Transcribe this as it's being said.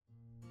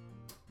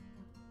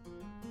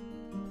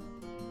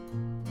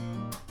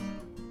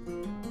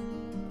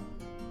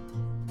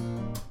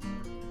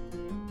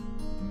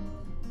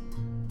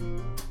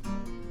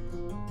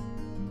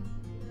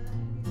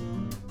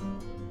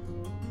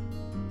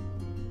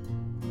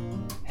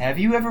Have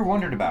you ever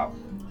wondered about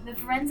the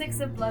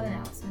forensics of blood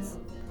analysis?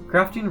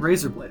 Crafting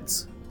razor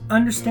blades.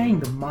 Understanding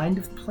the mind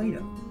of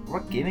Plato.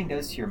 what gaming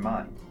does to your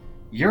mind?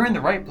 You're in the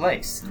right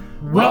place.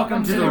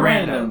 Welcome to the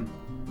Random.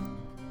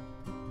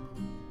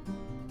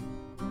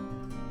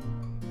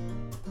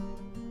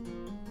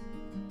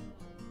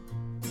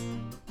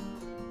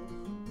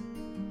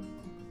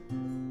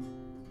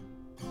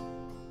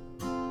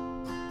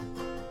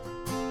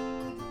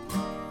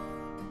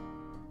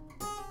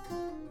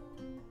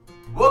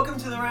 Welcome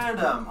to the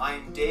Random.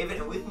 I'm David,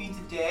 and with me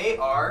today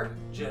are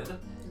Jed,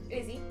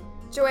 Izzy.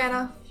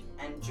 Joanna.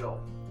 And Joel.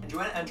 And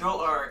Joanna and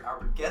Joel are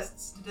our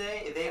guests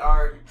today. They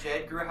are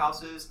Jed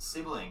Grewhouse's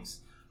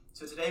siblings.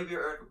 So today we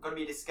are going to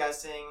be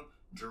discussing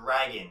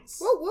dragons.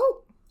 Woo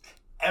woo.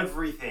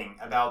 Everything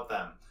about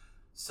them.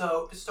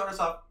 So to start us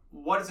off,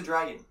 what is a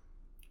dragon?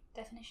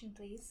 Definition,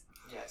 please.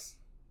 Yes.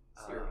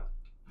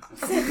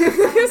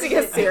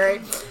 Yes,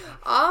 Siri.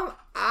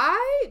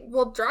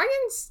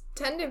 Dragons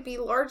tend to be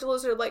large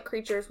lizard-like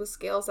creatures with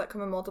scales that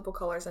come in multiple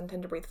colors and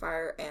tend to breathe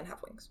fire and have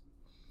wings.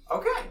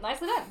 Okay.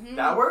 Nicely done.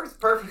 That works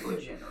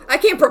perfectly. I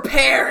came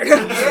prepared.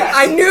 Yeah.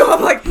 I knew.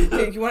 I'm like,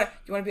 hey, you want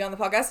to be on the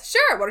podcast?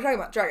 Sure. What are you talking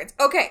about? Dragons.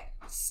 Okay.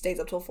 Stays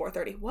up till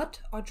 4:30.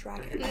 What are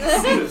dragons?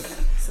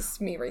 This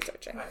is me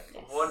researching. Right.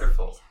 Yes.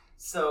 Wonderful.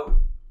 So,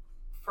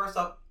 first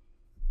off,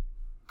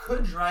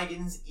 could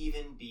dragons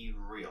even be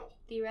real?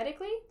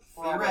 Theoretically?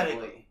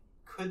 Theoretically.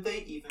 Could they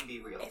even be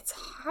real? It's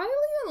highly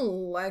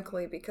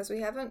unlikely because we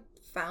haven't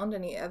found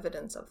any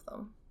evidence of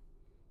them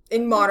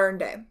in modern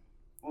day.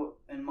 Well,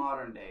 in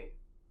modern day,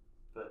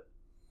 but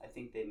I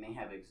think they may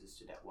have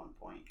existed at one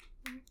point.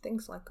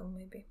 Things like them,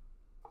 maybe.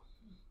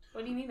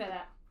 What do you mean by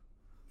that?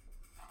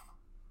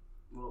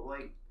 Well,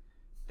 like,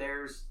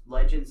 there's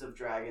legends of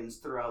dragons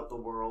throughout the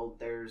world.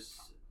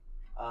 There's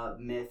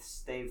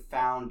myths. They've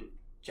found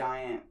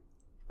giant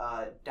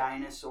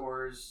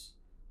dinosaurs,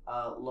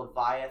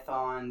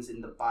 leviathans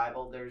in the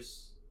Bible.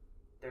 There's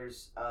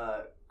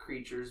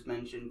creatures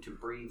mentioned to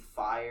breathe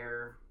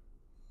fire.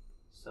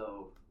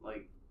 So,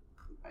 like,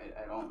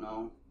 I don't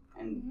know.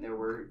 And there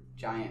were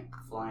giant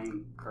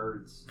flying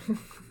birds.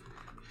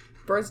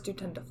 Birds do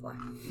tend to fly.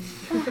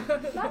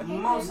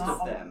 Most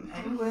of them.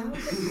 Penguins,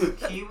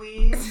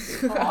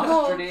 kiwis,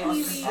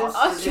 Ostriches.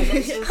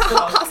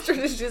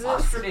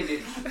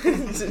 Ostriches.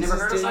 Never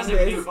heard of such.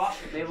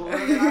 They will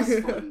live in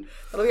Iceland.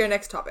 That'll be our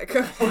next topic.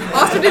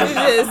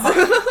 Ostriches.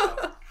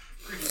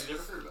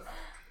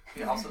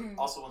 Yeah,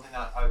 also one thing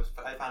that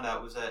I found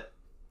out was that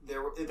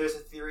there's a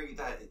theory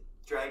that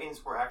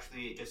dragons were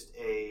actually just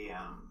a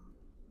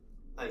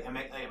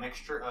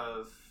mixture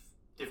of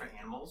different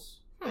animals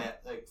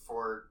that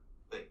for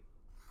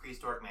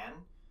prehistoric man.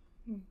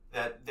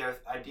 That their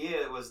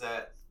idea was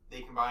that they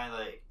combined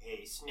like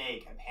a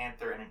snake, a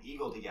panther, and an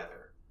eagle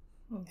together,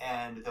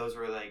 and those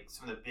were like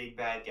some of the big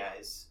bad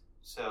guys.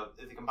 So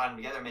if they combine them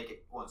together, and make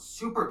it one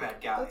super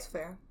bad guy. That's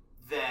fair.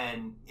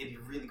 Then it'd be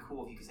really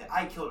cool if you could say,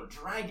 "I killed a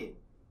dragon,"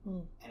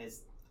 and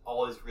it's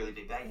all these really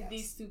big bad guys.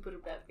 These super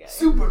bad guys.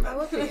 Super That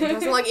bad. would be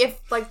interesting.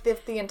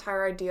 If the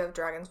entire idea of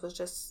dragons was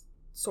just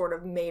sort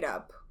of made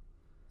up,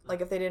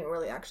 like if they didn't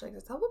really actually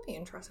exist, that would be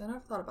interesting. I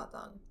never thought about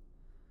that.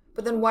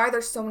 But then why are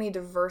there so many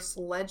diverse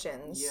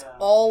legends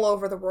all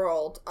over the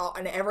world,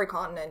 on every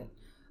continent,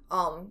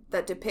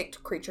 that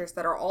depict creatures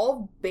that are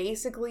all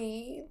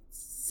basically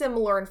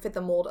similar and fit the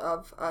mold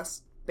of a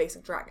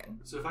basic dragon?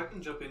 So if I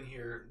can jump in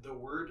here, the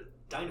word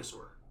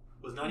dinosaur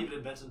was not even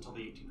invented until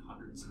the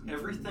 1800s.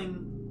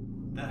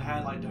 Everything that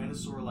had like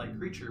dinosaur-like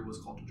creature was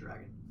called a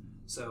dragon.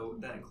 So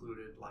that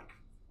included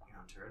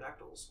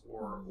pterodactyls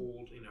or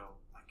old,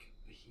 like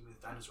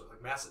behemoth dinosaurs,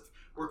 like massive,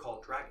 were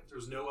called dragons. There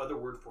was no other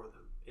word for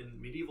them.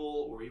 In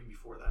medieval or even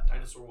before that,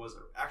 dinosaur was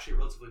actually a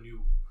relatively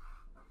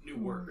new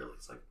word, really.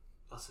 It's like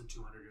less than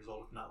 200 years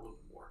old, if not a little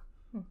bit more.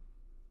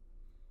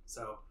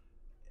 So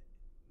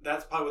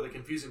that's probably where the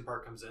confusing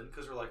part comes in,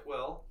 because we're like,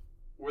 well,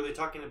 were they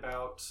talking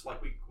about,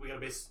 like, we got to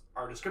base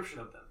our description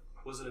of them.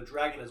 Was it a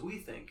dragon as we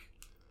think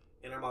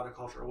in our modern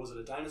culture, or was it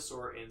a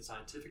dinosaur in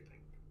scientific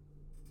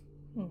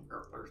thing?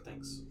 Or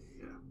things.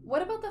 Yeah.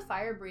 What about the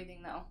fire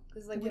breathing, though?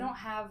 Because, we don't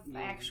have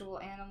actual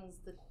animals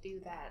that do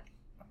that.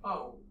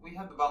 Oh, we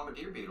have the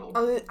bombardier beetle.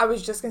 I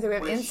was just going to say we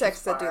have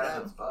insects that do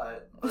that.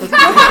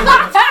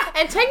 that.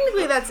 And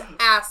technically that's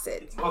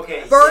acid.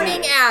 Okay.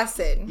 Burning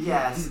acid.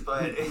 Yes,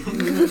 but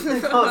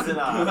close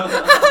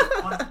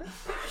enough.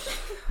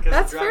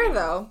 That's fair,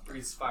 though.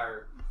 Breathes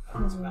fire out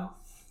of his mouth.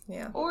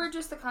 Yeah. Or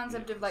just the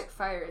concept of,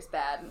 fire is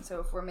bad, and so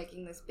if we're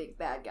making this big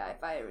bad guy,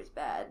 fire is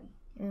bad.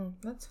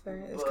 That's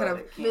fair. It's kind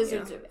of...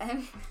 Lizards are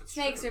bad.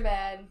 Snakes are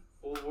bad.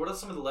 Well, what are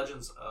some of the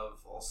legends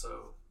of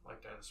also,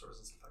 like, dinosaurs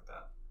and stuff like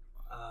that?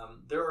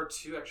 There are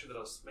two, actually,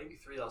 maybe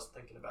three that I was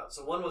thinking about.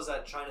 So one was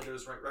that China, there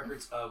was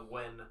records of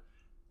when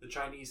the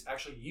Chinese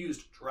actually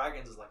used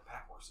dragons as, like,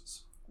 pack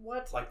horses.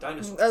 What? Like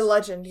dinosaurs. A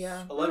legend,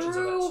 yeah. A legend of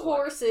that. True So,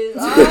 horses.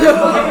 Oh,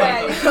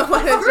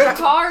 okay.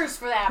 Cars,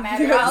 for that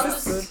matter.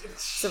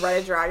 To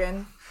ride a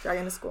dragon.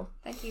 Dragon to school.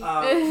 Thank you.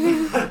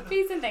 Um,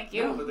 Please and thank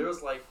you. No, but there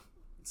was, like,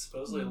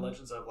 supposedly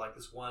legends of like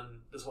this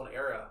one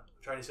era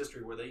of Chinese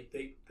history where they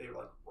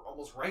like were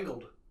almost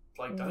wrangled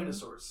like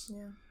dinosaurs.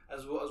 Yeah.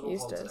 As we'll call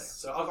them today.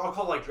 So I'll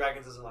call like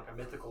dragons as in like a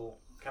mythical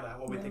kind of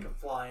what we think of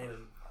flying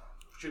and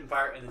shooting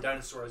fire, and the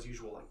dinosaur as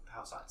usual, like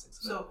how science thinks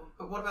of it. So,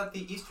 but what about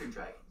the Eastern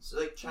dragons?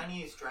 Like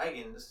Chinese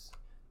dragons,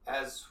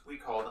 as we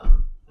call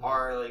them,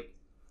 are like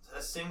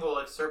a single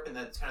like serpent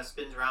that kind of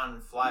spins around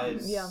and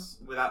flies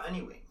without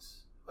any wings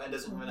and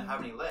doesn't even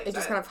have any legs. It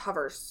just kind of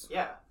hovers.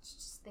 Yeah. It's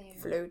just there.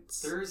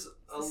 Floats. There's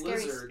a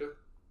lizard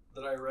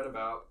that I read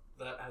about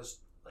that has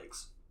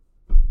legs.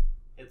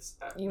 It's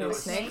You mean a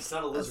snake? It's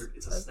not a lizard.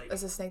 It's a snake.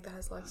 It's a snake that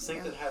has legs. A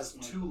snake that has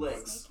 2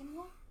 legs.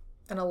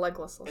 And a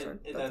legless lizard.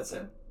 And that's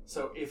it.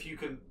 So if you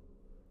can...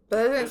 But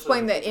that doesn't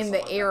explain the in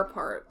the air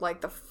part, like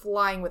the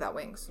flying without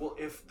wings. Well,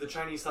 if the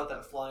Chinese thought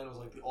that flying was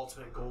like the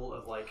ultimate goal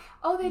of like...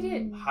 Oh, they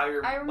did.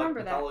 Higher I remember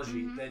like, that.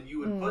 mythology, then you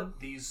would put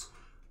these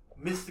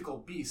mythical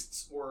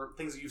beasts or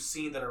things that you've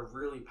seen that are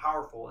really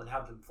powerful and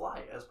have them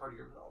fly as part of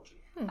your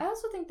mythology. I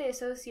also think they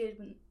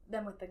associated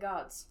them with the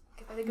gods.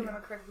 If I think I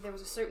remember correctly, there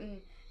was a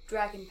certain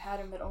dragon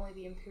pattern that only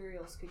the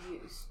Imperials could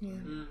use. Yeah.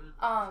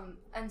 Mm-hmm.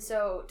 And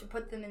so to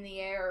put them in the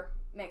air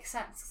makes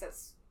sense because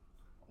that's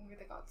where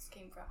the gods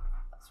came from.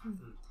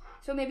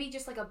 So maybe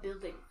just like a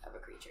building of a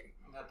creature.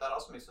 That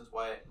also makes sense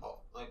why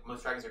like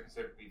most dragons are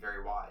considered to be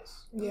very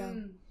wise. Yeah.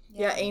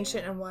 Yeah,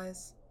 ancient and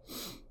wise.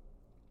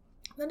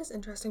 That is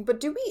interesting. But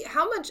do we,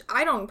 how much,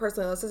 I don't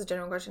personally know, this is a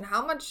general question,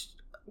 how much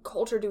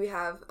culture do we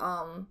have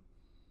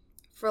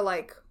for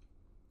like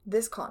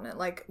this continent,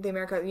 like the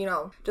America, you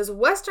know, does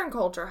Western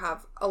culture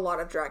have a lot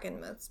of dragon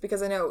myths?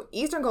 Because I know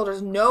Eastern culture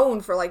is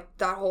known for like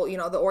that whole, you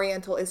know, the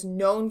Oriental is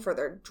known for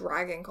their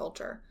dragon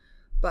culture.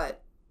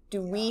 But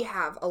do we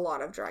have a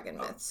lot of dragon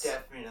myths?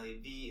 Definitely.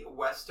 The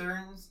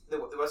Western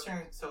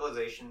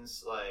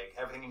civilizations, like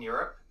everything in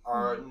Europe,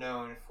 are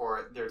known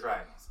for their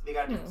dragons. They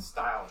got different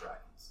style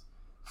dragons.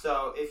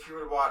 So if you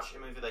were to watch a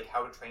movie like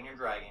How to Train Your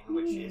Dragon,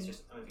 which is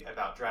just a movie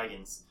about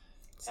dragons,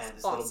 and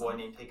this little boy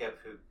named Pickup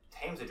who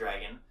tames a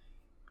dragon,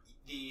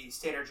 the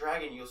standard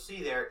dragon you'll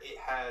see there, it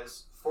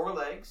has 4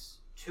 legs,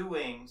 2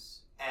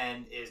 wings,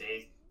 and is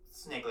a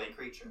snake-like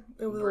creature.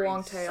 It was a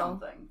long tail.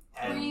 Something.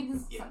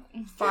 And,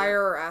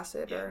 Fire or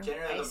acid or...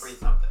 generally they'll breathe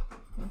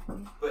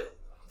something. But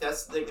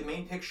that's like the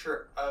main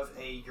picture of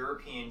a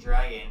European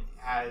dragon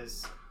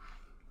has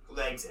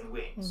legs and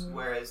wings,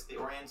 whereas the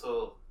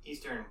Oriental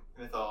Eastern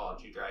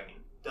mythology dragon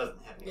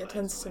doesn't have any legs. It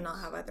tends to and not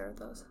wings. have either of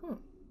those. I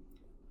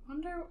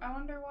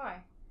wonder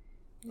why.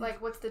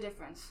 Like, what's the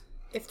difference?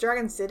 If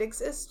dragons did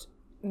exist,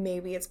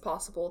 maybe it's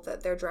possible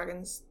that their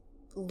dragons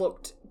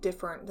looked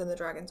different than the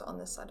dragons on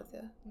this side of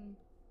the...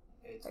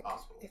 It's like,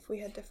 possible. if we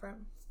had different...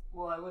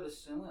 Well, I would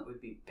assume it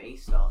would be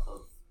based off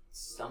of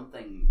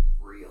something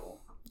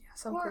real. Yeah,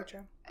 some Or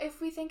creature. if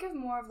we think of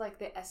more of like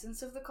the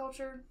essence of the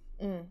culture,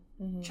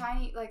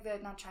 Chinese, like the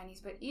not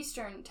Chinese, but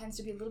Eastern tends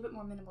to be a little bit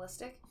more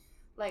minimalistic.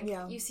 Like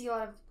you see a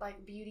lot of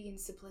like beauty and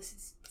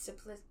simplicity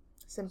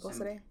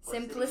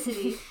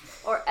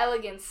or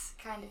elegance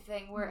kind of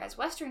thing. Whereas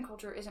Western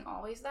culture isn't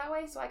always that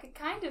way. So I could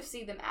kind of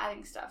see them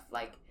adding stuff.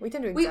 Like we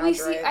tend to we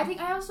exaggerate. see.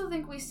 I also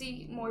think we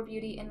see more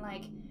beauty in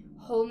like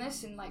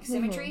wholeness and like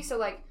symmetry. So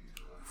like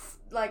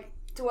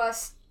to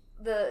us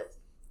the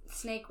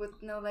snake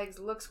with no legs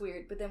looks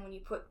weird, but then when you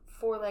put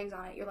 4 legs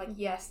on it, you're like,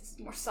 yes, this is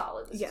more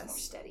solid, this is more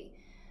steady.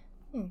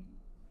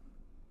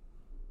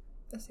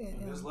 I see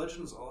it, There's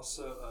legends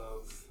also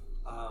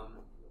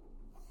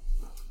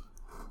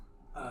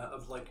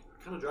of like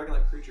kind of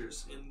dragon-like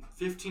creatures in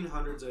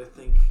 1500s, I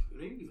think,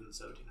 maybe even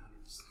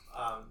 1700s.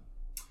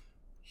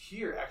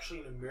 Here,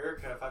 actually, in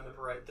America, if I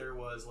remember right, there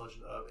was a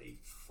legend of a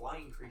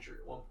flying creature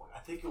at one point. I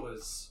think it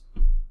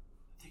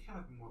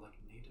might be more like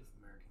Native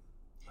American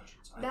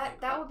legends.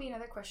 That would be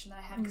another question that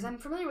I had, because I'm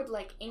familiar with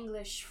like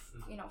English,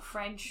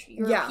 French,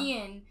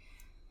 European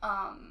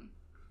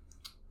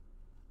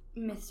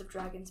myths of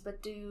dragons,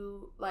 but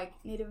do like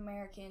Native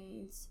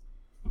Americans,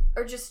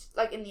 or just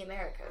like in the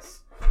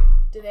Americas,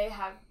 do they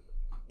have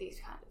these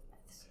kind of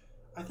myths?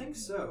 I think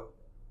so.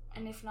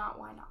 And if not,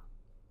 why not?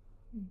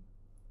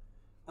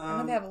 I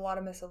know they have a lot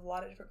of myths of a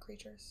lot of different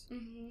creatures.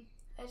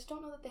 I just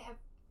don't know that they have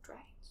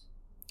dragons.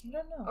 I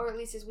don't know. Or at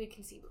least as we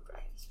conceive of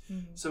dragons.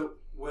 So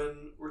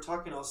when we're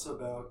talking also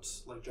about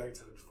like dragons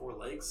having 4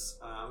 legs,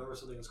 I remember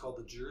something that's called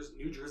the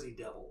New Jersey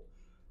Devil.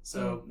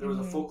 So there was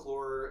a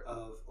folklore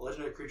of a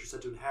legendary creature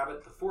said to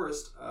inhabit the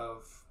forest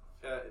of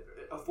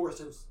a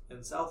forest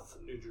in South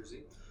New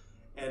Jersey,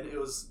 and it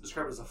was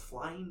described as a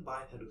flying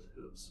biped with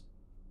hooves.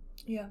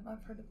 Yeah,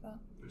 I've heard of that.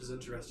 Which is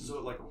interesting.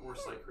 So like a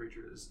horse-like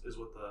creature is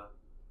what the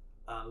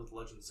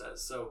legend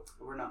says. So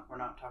we're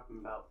not talking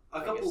about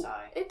a couple.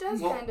 It does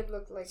kind of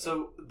look like.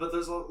 So, but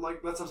there's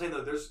like that's what I'm saying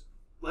though. There's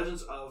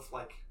legends of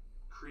like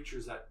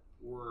creatures that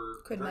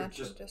could match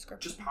the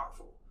description, just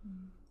powerful.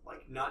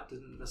 Like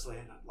didn't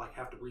necessarily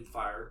have to breathe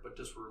fire, but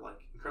just were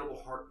like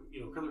incredibly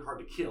hard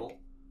to kill.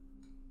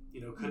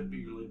 Could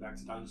be related back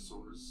to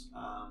dinosaurs.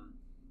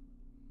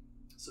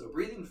 So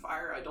breathing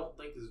fire, I don't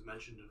think is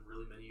mentioned in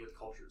really many other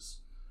cultures.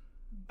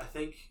 I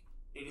think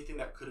anything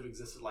that could have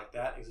existed like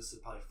that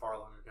existed probably far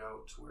long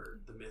ago, to where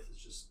the myth is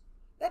just.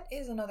 That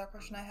is another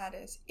question I had: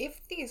 is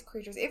if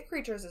creatures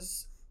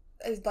is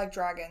like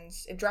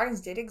dragons, if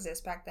dragons did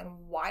exist back then,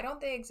 why don't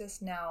they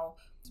exist now?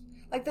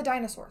 Like the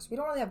dinosaurs, we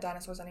don't really have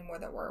dinosaurs anymore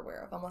that we're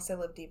aware of, unless they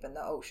live deep in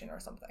the ocean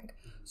or something.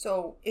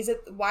 So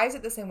why is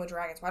it the same with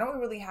dragons? Why don't we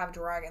really have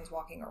dragons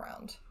walking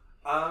around?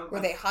 Were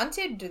they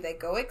hunted? Did they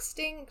go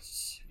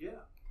extinct? Yeah.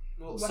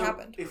 Well, what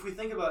happened? If we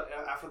think about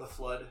after the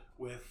flood,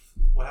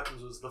 what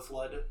happens was the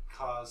flood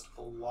caused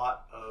a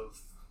lot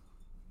of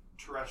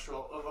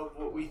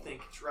what we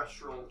think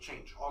terrestrial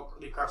change all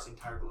across the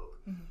entire globe.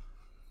 Mm-hmm.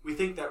 We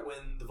think that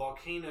when the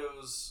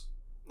volcanoes,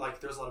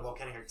 there's a lot of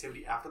volcanic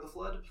activity after the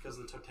flood because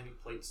of the tectonic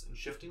plates and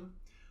shifting.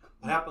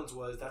 What happens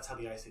was that's how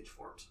the Ice Age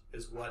formed,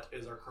 is what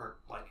is our current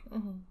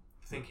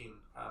thinking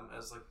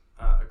as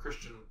a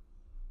Christian.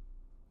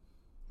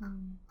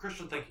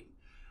 Christian thinking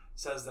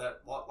says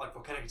that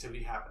volcanic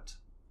activity happened,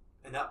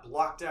 and that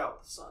blocked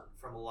out the sun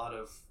from a lot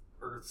of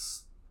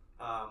Earth's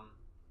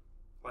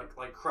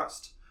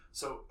crust.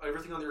 So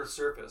everything on the Earth's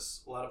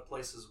surface, a lot of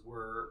places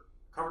were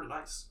covered in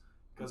ice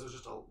because there's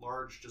just a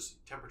large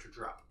temperature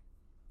drop.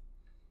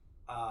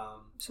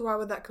 So why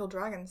would that kill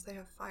dragons? They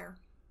have fire.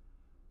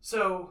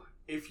 So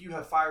if you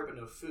have fire but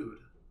no food,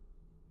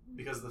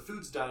 because the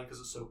food's dying because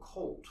it's so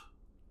cold.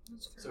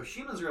 So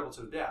humans are able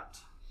to adapt.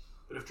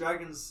 But if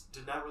dragons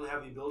did not really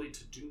have the ability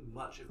to do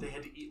much, if they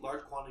had to eat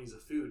large quantities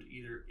of food,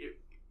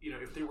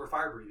 if they were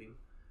fire breathing,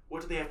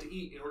 what do they have to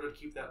eat in order to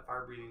keep that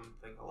fire breathing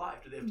thing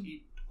alive? Do they have to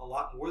eat a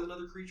lot more than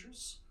other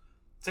creatures?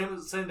 Same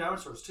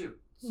dinosaurs too.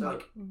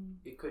 So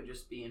it could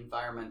just be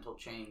environmental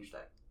change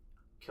that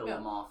killed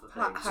them off.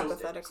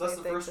 Hypothetically, so that's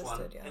the first existed,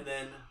 one. yeah. And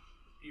then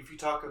if you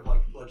talk of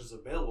Legends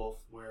of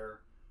Beowulf, where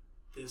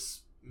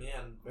this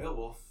man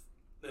Beowulf,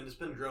 and it's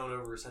been grown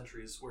over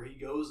centuries, where he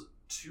goes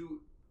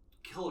to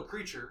kill a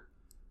creature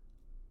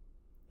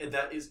and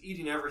that is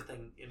eating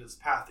everything in its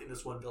path in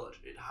this one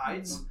village. It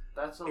hides.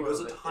 That's a it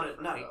goes to hunt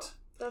at night.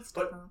 That's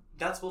but different.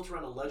 That's built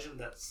around a legend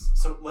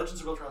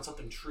legends are built around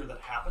something true that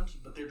happened,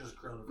 but they're just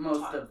grown over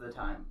most time. of the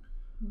time.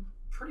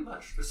 Pretty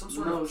much. There's some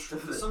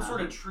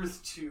sort of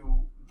truth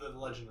to the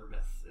legend or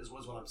myth is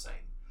what I'm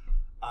saying.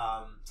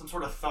 Some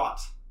sort of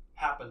thought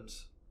happened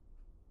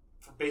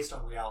based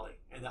on reality,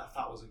 and that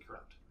thought was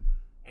incorrect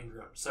and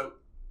grown. So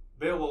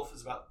Beowulf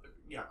is about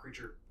a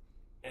creature,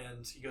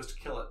 and he goes to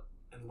kill it,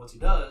 and once he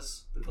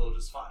does, the village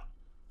is fine.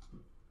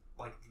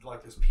 Like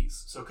there's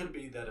peace. So it could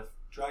be that if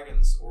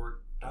dragons or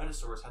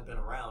dinosaurs had been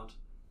around,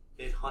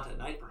 they'd hunt at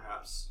night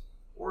perhaps,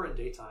 or in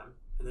daytime,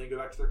 and then go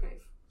back to their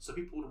cave. So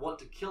people would want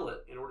to kill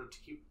it in order to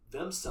keep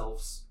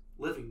themselves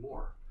living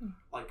more,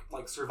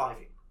 like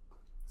surviving,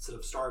 instead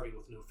of starving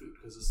with no food,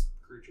 because this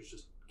creature's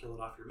just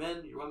killing off your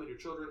men, your women, your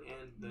children,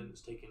 and then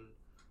it's taking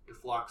your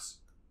flocks,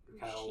 your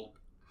cattle,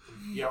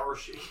 or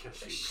sheep.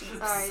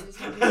 Sorry, just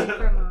confusing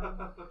for a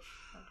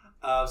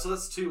moment. So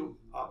that's two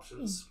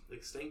options: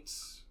 extinct,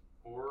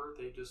 or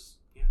they just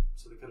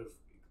So they could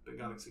have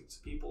gone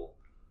extinct. People,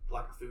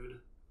 lack of food,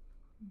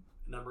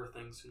 a number of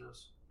things. Who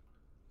knows?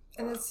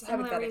 And it's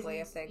hypothetically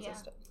if they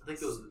existed. I think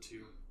those are the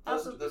two.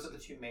 Those are the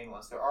two main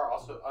ones. There are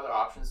also other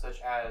options,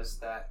 such as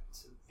that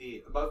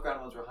the above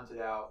ground ones were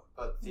hunted out,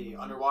 but the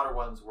underwater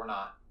ones were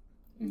not.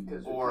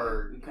 Because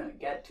we couldn't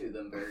get to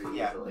them very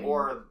easily.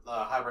 Or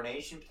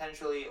hibernation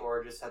potentially,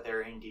 or just that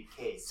they're in deep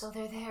caves. So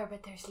they're there,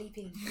 but they're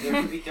sleeping.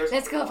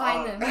 Let's go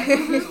find them.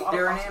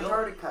 They're in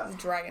Antarctica.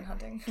 Dragon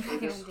hunting.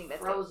 Dragon hunting,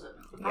 that's frozen.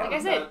 Like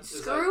I said,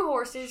 screw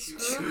horses,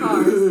 screw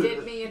cars,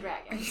 get me a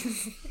dragon.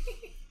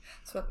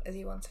 That's what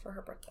Izzy wants for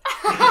her birthday.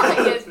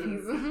 Yes,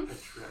 please.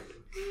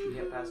 You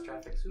get past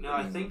traffic soon. No,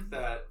 I think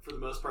that for the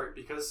most part,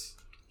 because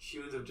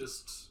humans have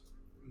just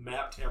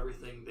mapped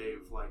everything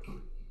they've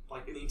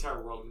in the entire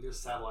world. I mean, there's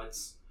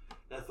satellites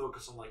that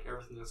focus on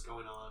everything that's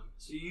going on,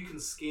 so you can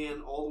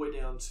scan all the way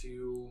down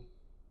to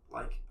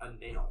a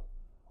nail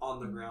on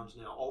the ground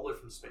now, all the way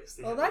from space.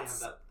 They have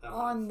that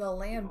on the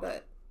land,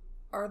 but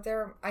are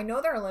there? I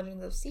know there are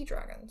legends of sea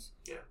dragons.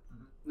 Yeah,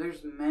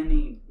 there's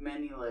many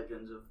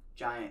legends of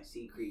giant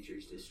sea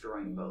creatures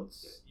destroying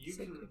boats.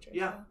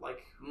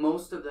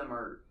 Most of them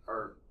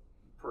are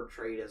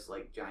portrayed as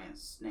giant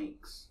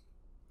snakes.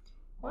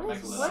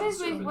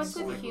 What's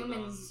with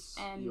humans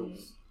and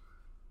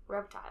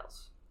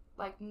reptiles?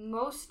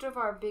 Most of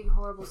our big,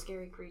 horrible,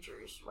 scary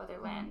creatures, whether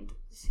land,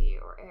 sea,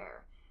 or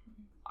air,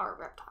 are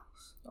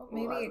reptiles. Well,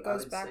 maybe it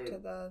goes back to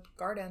the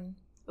garden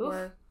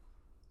where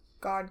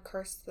God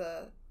cursed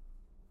the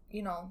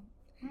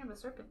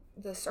serpent.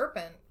 The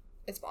serpent.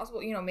 It's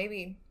possible,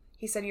 maybe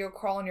he said you'll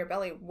crawl on your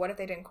belly. What if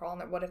they didn't crawl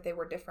on it? What if they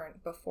were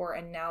different before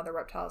and now they're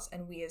reptiles,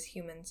 and we as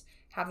humans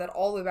have that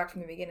all the way back from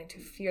the beginning to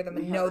fear them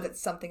and know that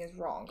something is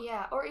wrong.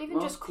 Yeah, or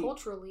even just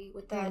culturally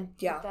with that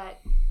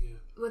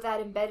with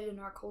that embedded in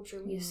our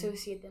culture, we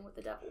associate them with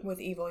the devil. With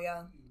evil,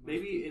 yeah.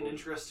 Maybe an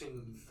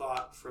interesting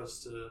thought for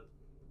us to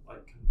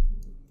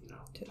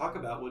talk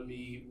about would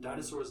be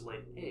dinosaurs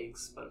laid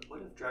eggs, but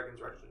what if dragons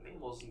were actually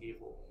mammals and gave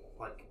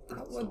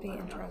that would be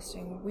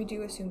interesting. We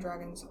do assume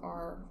dragons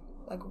are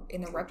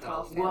in the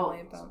reptile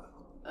family, but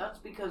That's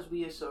because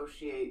we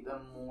associate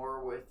them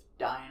more with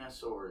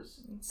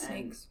dinosaurs. And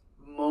snakes.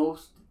 And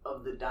most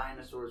of the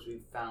dinosaurs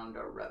we've found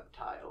are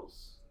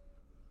reptiles.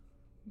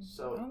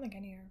 So I don't think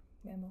any are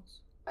mammals.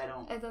 I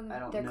don't they're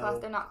know.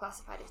 they're not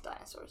classified as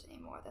dinosaurs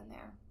anymore. Then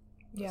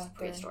they're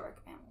prehistoric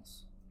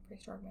mammals.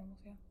 Prehistoric mammals,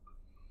 yeah.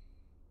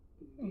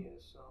 Yeah,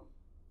 so.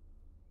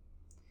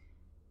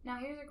 Now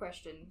here's a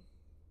question.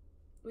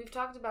 We've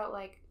talked about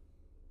like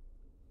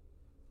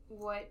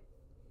what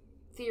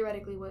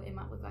theoretically what it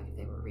might look like if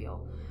they were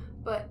real,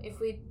 but if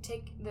we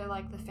take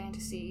the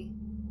fantasy,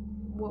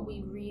 what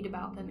we read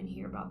about them and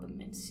hear about them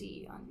and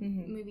see on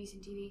movies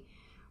and TV,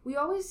 we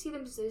always see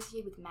them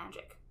associated with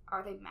magic.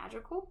 Are they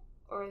magical,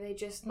 or are they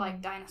just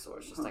like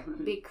dinosaurs, just like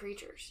big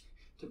creatures?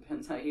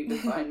 Depends how you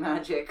define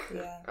magic.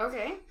 Yeah.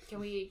 Okay. Can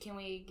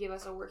we give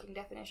us a working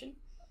definition?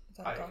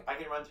 I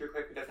can run through a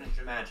quick definition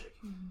of magic.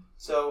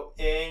 So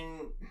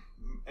in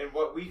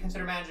what we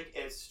consider magic,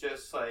 it's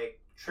just like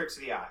tricks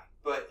of the eye.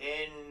 But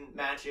in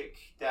magic,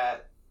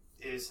 that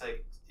is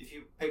like, if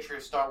you picture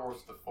Star Wars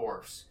The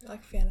Force.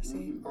 Like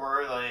fantasy.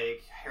 Or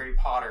like Harry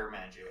Potter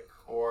magic.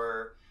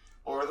 Or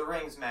Lord of the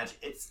Rings magic.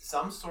 It's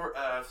some sort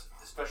of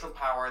special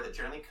power that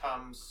generally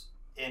comes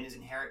and is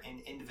inherent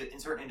in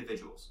certain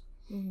individuals.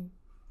 Mm-hmm.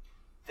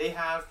 They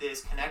have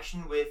this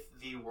connection with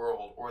the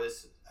world, or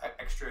this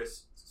extra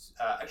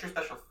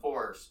special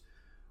force,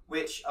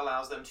 which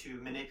allows them to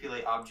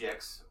manipulate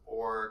objects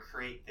or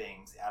create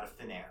things out of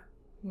thin air.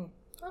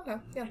 Okay,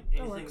 yeah,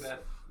 anything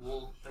that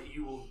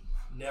you will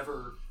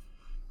never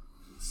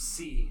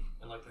see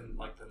in like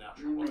the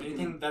natural world.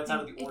 Anything that's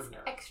out of the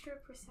ordinary. It's extra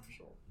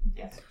perceptual.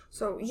 Yes.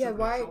 So yeah,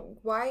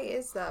 why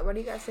is that? What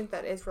do you guys think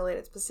that is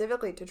related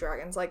specifically to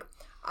dragons? Like,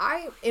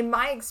 in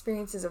my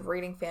experiences of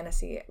reading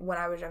fantasy when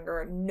I was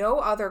younger, no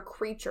other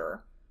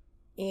creature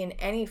in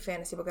any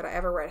fantasy book that I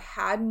ever read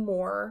had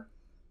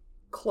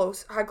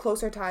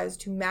closer ties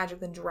to magic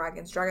than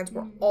dragons. Dragons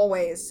were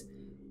always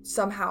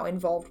somehow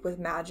involved with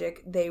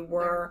magic. They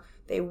were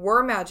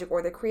magic,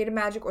 or they created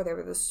magic, or they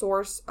were the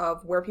source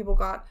of where people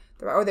got,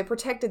 or they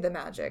protected the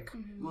magic,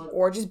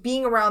 or just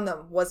being around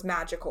them was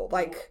magical.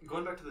 Like,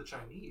 going back to the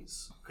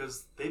Chinese,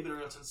 because they've been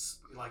around since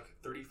like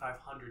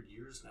 3,500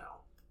 years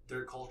now.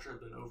 Their culture has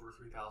been over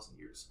 3,000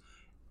 years.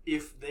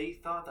 If they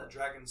thought that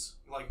dragons,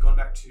 like going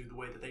back to the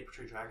way that they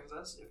portray dragons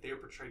as, if they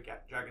portray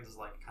dragons as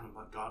like kind of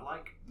like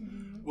godlike,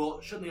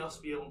 well, shouldn't they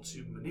also be able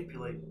to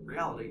manipulate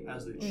reality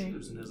as they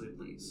choose and as they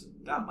please?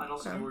 That might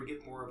also be where we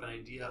get more of an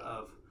idea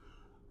of,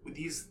 with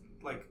these,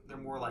 like, they're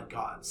more like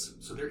gods.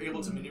 So they're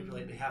able to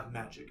manipulate, they have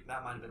magic.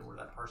 That might have been where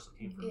that parcel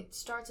came from. It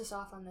starts us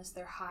off on this,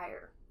 they're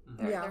higher.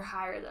 They're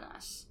higher than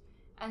us.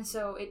 And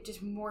so it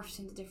just morphs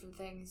into different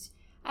things.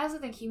 I also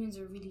think humans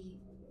are really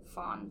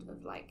fond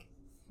of, like,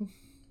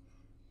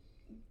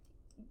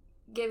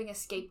 giving a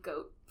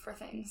scapegoat for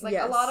things. Like,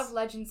 a lot of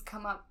legends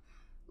come up,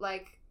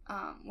 like,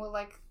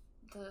 like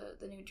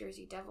the New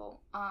Jersey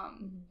Devil.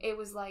 It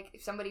was like,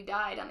 if somebody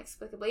died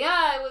unexplicably,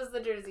 it was the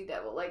Jersey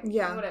Devil, like,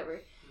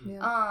 whatever.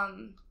 Yeah.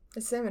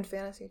 It's same in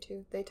fantasy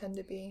too. They tend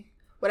to be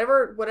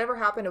whatever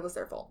happened, it was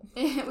their fault.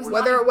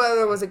 Whether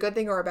it was a good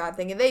thing or a bad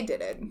thing, and they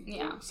did it.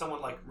 Yeah.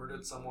 Someone like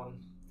murdered someone,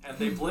 and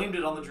they blamed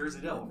it on the Jersey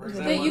Devil. For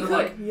example, you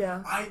could.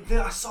 Like,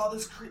 I saw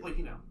this creature. Like,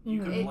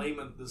 you can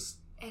blame this.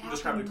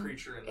 Describe the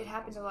creature. It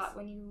happens a lot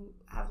when you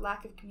have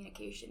lack of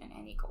communication in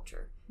any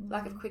culture,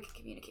 lack of quick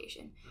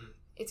communication.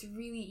 It's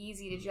really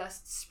easy to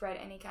just spread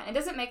any kind. It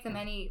doesn't make them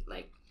any,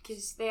 like,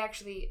 because they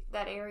actually,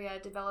 that area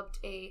developed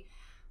a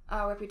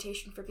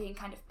reputation for being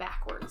kind of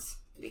backwards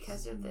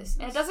because of this.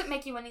 And it doesn't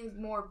make you any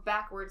more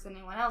backwards than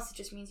anyone else. It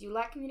just means you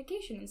lack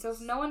communication. And so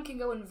if no one can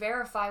go and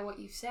verify what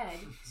you said.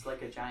 It's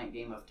like a giant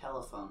game of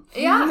telephone.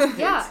 Yeah.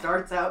 It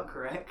starts out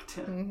correct.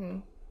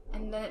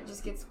 And then it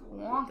just gets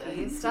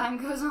wonky as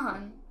time goes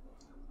on.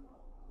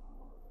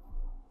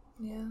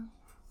 Yeah.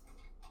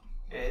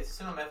 It's a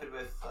similar method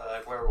with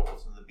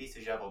werewolves and the Beast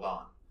of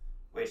Jebel-Dawn,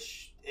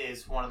 which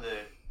is one of the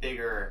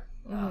bigger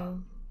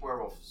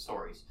werewolf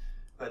stories.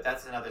 But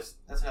that's another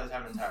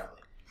time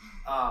entirely.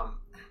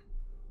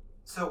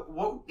 So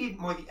what would be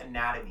more the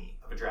anatomy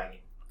of a dragon?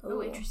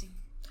 Oh, interesting.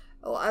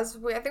 Well, I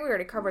think we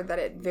already covered that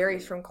it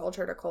varies from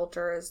culture to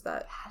culture. Is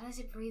that how does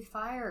it breathe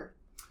fire?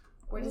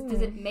 Where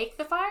does it make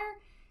the fire?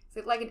 Is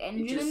it like an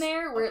engine in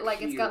there where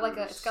it's got like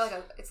a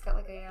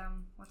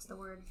what's the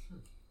word?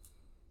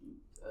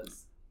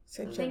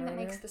 The thing that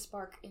makes the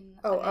spark in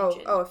an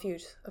engine.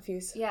 A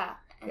fuse. Yeah.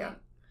 And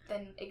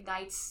then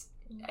ignites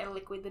a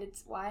liquid that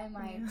it's... Why am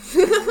I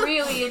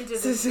really into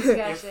this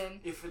discussion?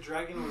 If a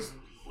dragon was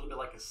a little bit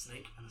like a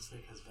snake, and the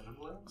snake has venom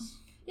legs...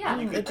 Yeah,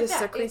 it just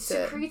secretes it.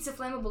 It secretes a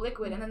flammable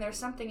liquid, and then there's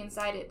something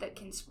inside it that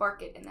can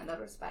spark it, and then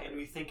that'll spark it. And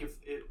we think if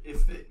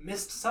it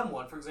missed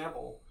someone, for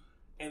example,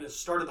 and it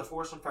started the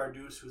forest on fire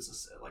due to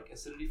its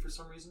acidity for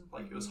some reason,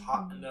 like it was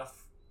hot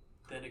enough,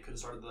 then it could have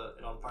started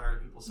it on fire,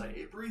 and people say,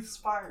 it breathes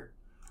fire.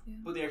 Yeah.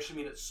 But they actually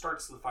mean it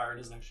starts the fire and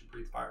doesn't actually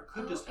breathe fire. It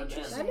could just have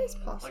been. That is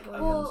possible.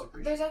 Well,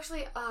 there's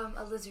actually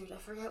a lizard. I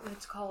forget what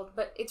it's called,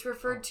 but it's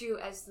referred to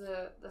as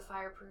the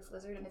fireproof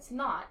lizard, and it's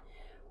not.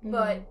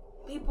 but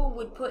people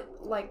would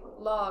put like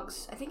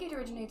logs. I think it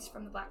originates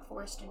from the Black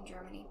Forest in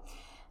Germany.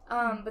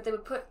 But they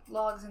would put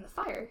logs in the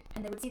fire,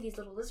 and they would see these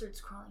little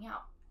lizards crawling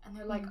out, and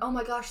they're like, "Oh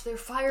my gosh, they're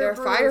fireproof!"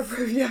 They're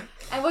fireproof, yeah.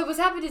 And what was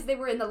happening is they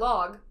were in the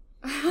log,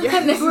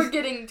 and they were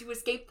getting to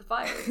escape the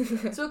fire.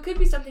 So it could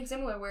be something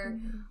similar where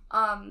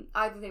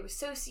either they were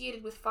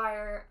associated with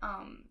fire,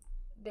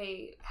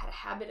 they had a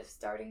habit of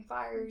starting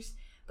fires,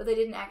 but they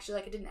didn't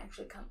actually it didn't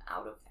actually come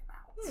out of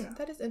their mouths.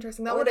 That is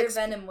interesting. Or their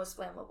venom was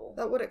flammable.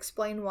 That would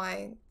explain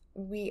why.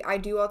 I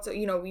do also,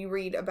 we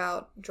read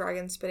about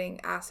dragons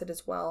spitting acid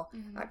as well.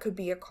 That could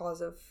be a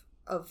cause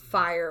of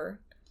fire.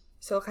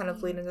 So it'll kind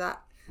of lead into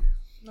that.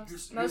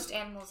 Most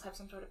animals have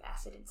some sort of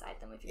acid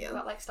inside them if you think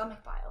about like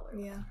stomach bile or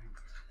whatever.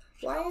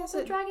 Why is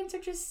it? Dragons are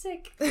just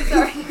sick.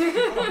 Sorry.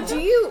 do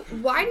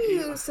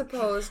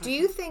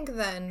you think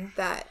then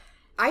that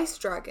ice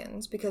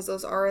dragons, because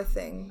those are a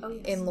thing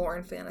in lore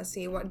and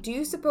fantasy, do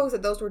you suppose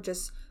that those were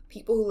just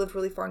people who lived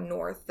really far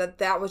north,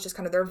 that was just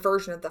kind of their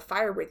version of the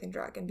fire-breathing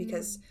dragon,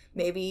 because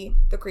maybe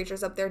the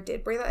creatures up there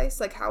did breathe ice?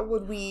 Like, how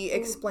would we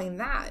explain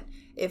that?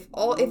 If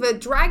a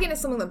dragon is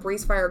something that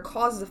breathes fire,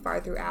 causes a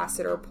fire through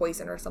acid or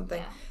poison or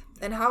something,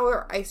 then how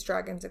are ice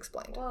dragons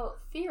explained? Well,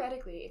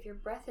 theoretically, if your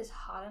breath is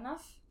hot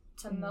enough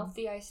to melt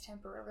the ice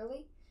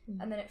temporarily,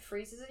 and then it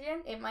freezes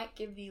again, it might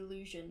give the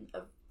illusion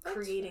of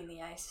creating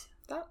the ice.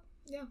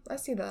 Yeah, I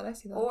see that.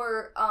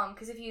 Or,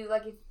 because if I don't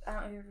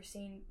know if you've ever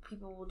seen,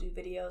 people will do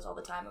videos all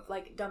the time of,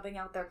 like, dumping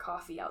out their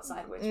coffee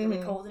outside where it's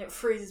really cold and it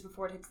freezes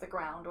before it hits the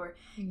ground, or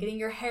getting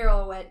your hair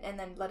all wet and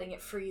then letting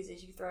it freeze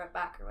as you throw it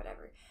back or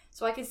whatever.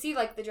 So I can see,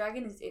 like, the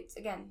dragon it's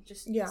again,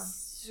 just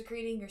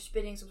secreting or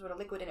spitting some sort of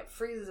liquid and it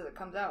freezes as it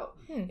comes out.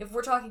 If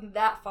we're talking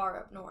that far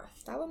up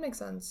north. That would make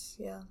sense,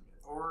 yeah.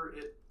 Or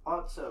it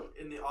also,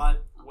 in the odd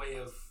way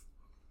of,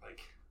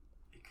 like,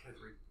 it could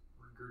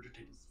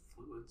regurgitate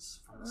fluids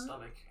from the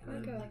stomach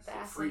and then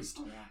like freeze.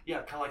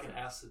 Yeah, kind of like an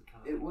acid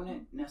kind of. It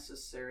wouldn't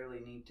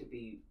necessarily need to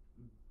be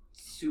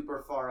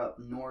super far up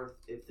north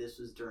if this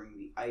was during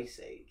the Ice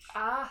Age.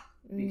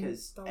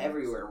 Because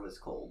everywhere was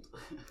cold.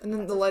 And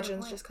then the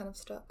legends just kind of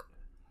stuck.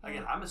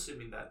 Again, I'm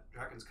assuming that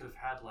dragons could have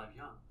had live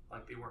young,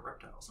 like they weren't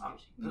reptiles. I'm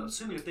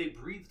assuming if they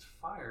breathed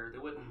fire, they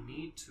wouldn't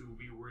need to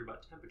be worried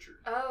about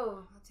temperature.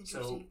 Oh, that's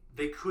interesting. So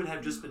they could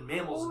have just been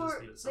mammals and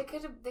just needed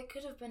something. They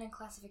could have been a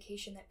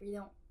classification that we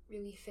don't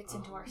really fits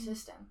into our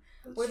system,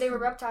 where they were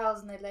reptiles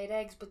and they laid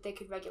eggs, but they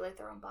could regulate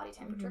their own body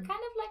temperature, kind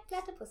of like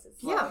platypuses.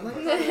 Yeah.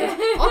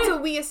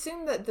 Also, we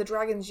assume that the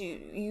dragons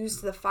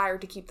used the fire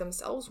to keep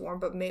themselves warm,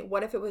 but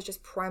what if it was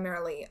just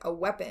primarily a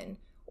weapon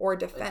or a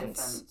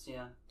defense?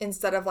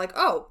 Instead of like,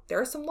 oh, there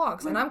are some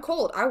logs and I'm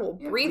cold, I will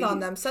breathe on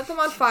them, set them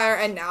on fire,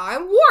 and now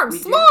I'm warm.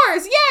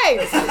 S'mores,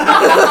 yay!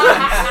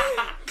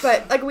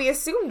 But like, we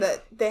assume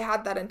that they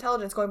had that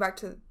intelligence, going back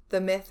to the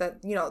myth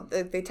that,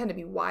 they tend to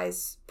be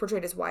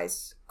portrayed as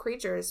wise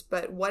creatures,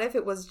 but what if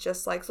it was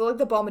just like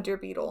the bombardier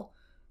beetle,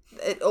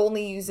 it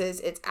only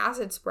uses its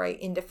acid spray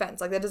in defense,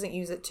 like that doesn't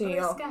use it to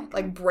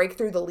like break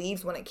through the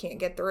leaves when it can't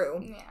get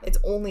through. It's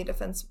only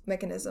defense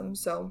mechanism.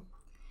 So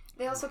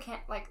they also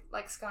can't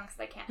like skunks,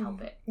 they can't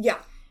help it.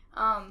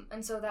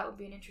 And so that would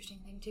be an interesting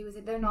thing too, is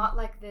that they're not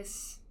like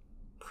this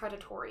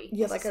predatory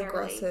like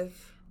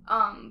aggressive,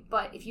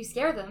 but if you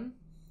scare them,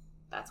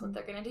 that's what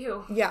they're gonna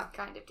do,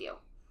 kind of deal.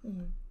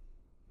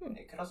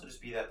 It could also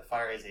just be that the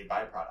fire is a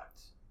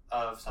byproduct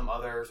of some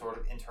other sort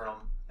of internal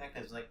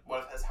mechanism. Like, what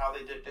if that's how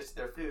they did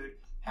their food,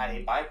 had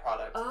a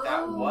byproduct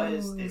that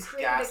was this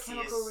gaseous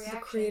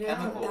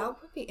chemical,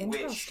 that would be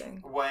interesting.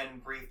 Which, when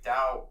breathed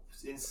out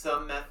in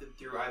some method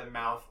through either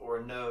mouth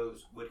or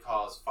nose, would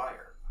cause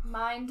fire.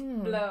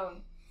 Mind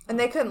blown. And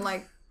they couldn't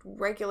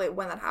regulate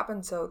when that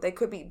happened, so they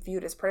could be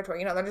viewed as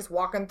predatory. They're just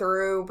walking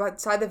through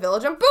beside the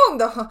village and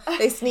boom,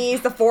 they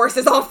sneeze, the forest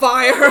is on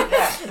fire.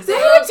 They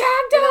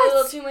attacked us! A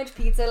little too much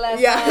pizza last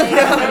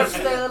night.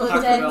 They're a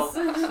little tense.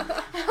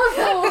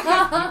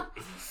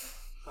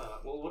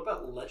 Well, what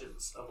about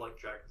legends of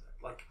dragons,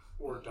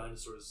 or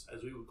dinosaurs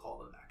as we would call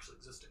them, actually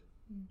existing?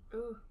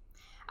 Ooh,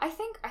 I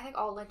think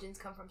all legends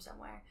come from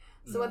somewhere.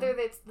 So whether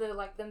it's the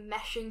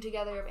meshing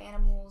together of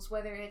animals,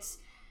 whether it's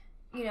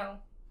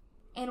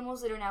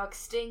animals that are now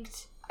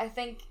extinct, I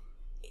think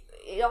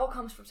it all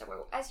comes from somewhere.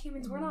 As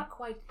humans, we're not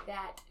quite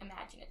that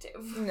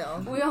imaginative.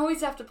 No. We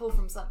always have to pull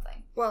from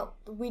something. Well,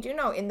 we do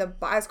know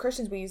as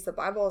Christians, we use the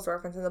Bible as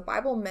reference, and the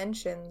Bible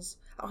mentions,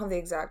 I don't have the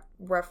exact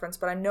reference,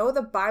 but I know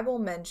the Bible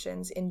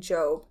mentions in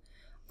Job,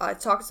 it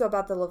talks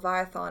about the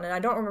Leviathan, and I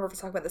don't remember if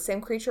it's talking about the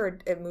same creature or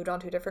it moved on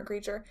to a different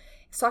creature.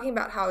 It's talking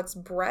about how its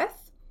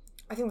breath,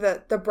 I think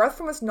the breath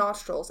from its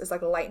nostrils is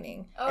like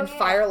lightning, and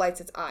fire lights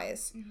its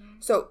eyes.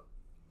 So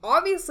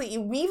obviously,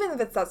 even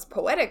if that's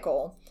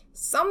poetical,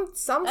 some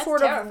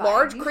sort of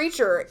large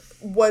creature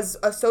was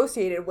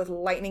associated with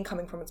lightning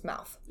coming from its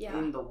mouth. Yeah.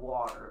 In the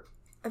water.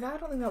 I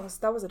don't think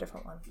that was a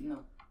different one. No,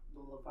 the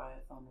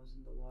Leviathan was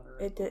in the water.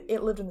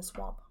 It lived in the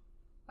swamp.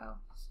 Oh,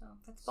 so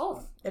that's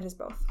both. It is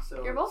both.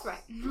 So you're both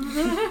right.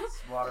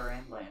 It's water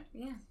and land.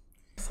 Yeah.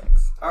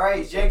 All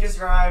right, Jake just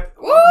arrived.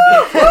 Woo!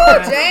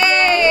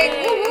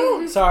 Jake!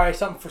 Woo! Sorry,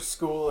 something for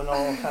school and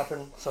all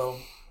happened. So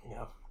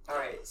yeah. All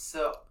right.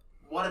 So,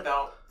 what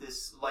about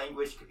this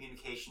language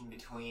communication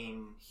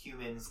between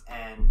humans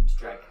and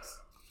dragons?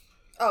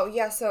 Oh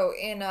yeah, so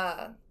in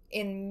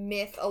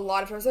myth, a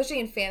lot of times, especially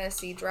in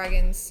fantasy,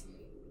 dragons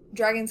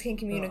can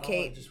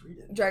communicate. Just read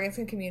it. Dragons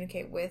can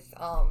communicate with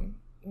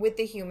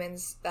the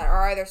humans that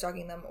are either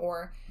stalking them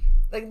or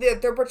like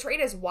they're portrayed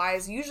as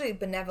wise, usually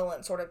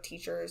benevolent sort of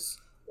teachers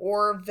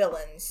or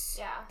villains.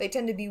 Yeah. They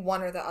tend to be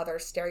one or the other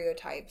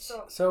stereotypes.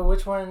 So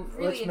which one?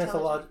 Really Which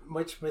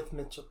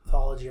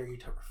mythology are you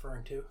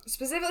referring to?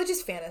 Specifically,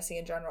 just fantasy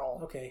in general.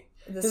 Okay.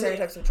 The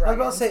stereotypes of I dragons.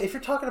 was about to say, if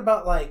you're talking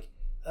about like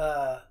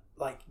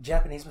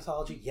Japanese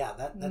mythology, yeah,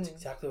 that's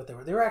exactly what they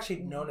were. They were actually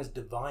known as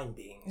divine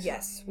beings.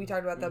 Yes, we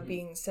talked about them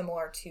being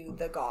similar to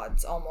the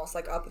gods, almost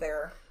like up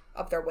there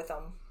with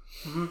them.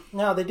 Mm-hmm.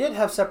 Now they did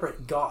have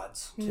separate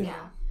gods too.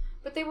 Yeah.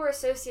 But they were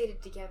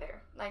associated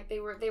together. Like they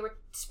were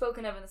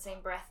spoken of in the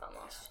same breath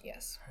almost.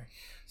 Yes.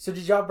 So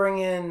did y'all bring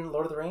in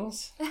Lord of the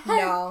Rings?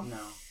 No.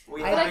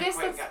 We But haven't I guess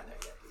quite that's- gotten there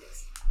yet.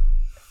 Yes.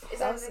 Is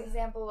that an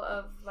example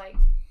of like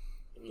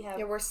we have?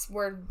 Yeah,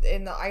 we're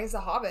in the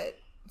Hobbit.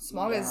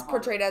 Smaug is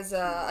portrayed as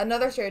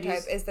another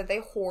stereotype is that they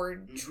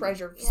hoard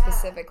treasure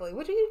specifically.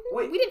 We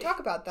didn't talk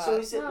about that. So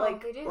is it No,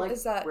 like they do.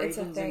 Is that- it's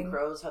a ravens thing. and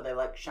crows, how they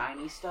like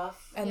shiny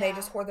stuff? and they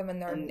just hoard them in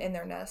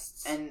their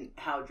nests. And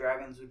how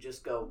dragons would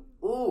just go,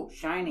 ooh,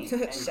 shiny.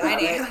 And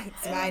Shiny. grab it,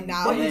 It's and- mine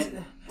now. and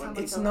then when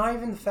It's not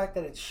even the fact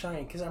that it's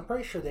shiny, because I'm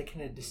pretty sure they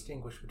can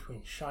distinguish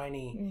between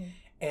shiny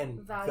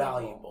and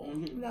valuable.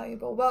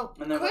 Valuable. Well,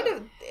 And then could the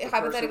have person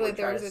hypothetically would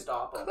try there's to a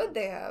stop 'em. could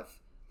they have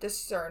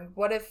discerned?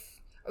 What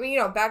if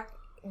back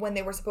when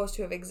they were supposed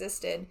to have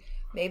existed,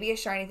 maybe a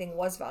shiny thing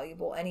was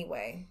valuable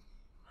anyway.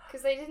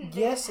 Because they didn't.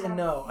 Yes and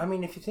no. I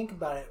mean, if you think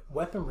about it,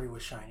 weaponry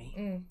was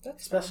shiny,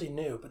 That's especially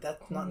new, but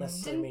that's not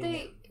necessarily Didn't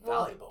meaning they?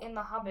 valuable. Well, in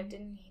The Hobbit,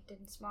 didn't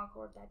Smaug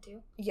hoard that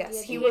too?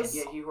 Yes, he Yeah, was.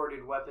 Yeah, he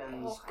hoarded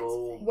weapons, All kinds of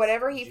gold. things.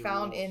 Whatever he jewels.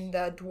 found in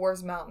the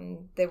Dwarves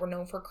Mountain, they were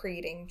known for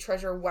creating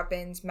treasure,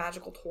 weapons,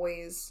 magical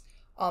toys,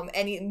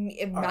 any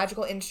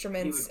magical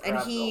instruments, He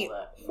would and he grab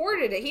all that.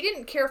 hoarded it. He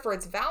didn't care for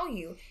its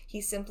value. He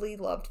simply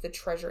loved the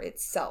treasure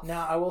itself.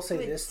 Now, I will say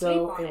Would this, sleep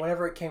though, on and it.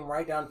 whenever it came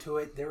right down to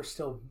it, there was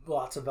still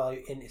lots of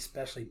value in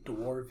especially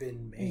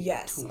dwarven made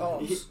Yes. tools. Oh.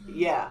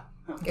 Yeah.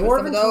 It was some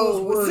Dwarven of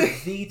tools those. were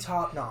the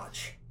top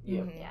notch.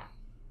 Mhm. Yeah.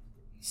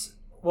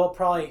 Well,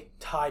 probably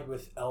tied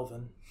with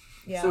elven.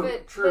 Yeah. So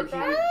But- true. but he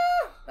that- would,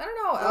 I don't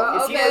know. Well,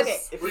 if okay, you guys, okay.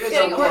 if We're you guys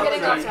getting, don't we're love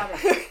getting off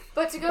dragons- topic.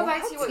 But to go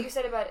back to What? what you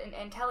said about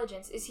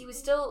intelligence, is he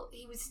was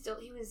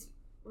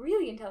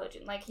really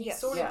intelligent. Like he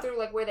Yes. sorted Yeah. through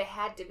like where they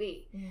had to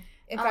be.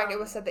 In fact, it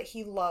was said that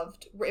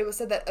it was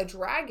said that a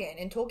dragon,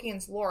 in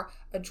Tolkien's lore,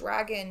 a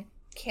dragon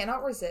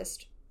cannot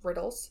resist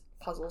riddles,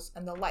 puzzles,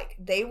 and the like.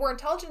 They were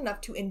intelligent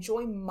enough to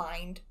enjoy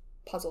mind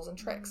puzzles and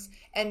tricks.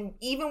 And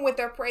even with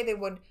their prey, they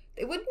would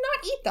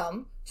not eat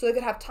them, so they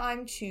could have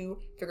time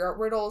to figure out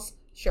riddles,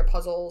 share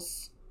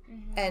puzzles,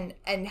 and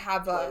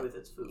have play a... with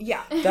its food.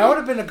 Yeah. That would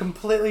have been a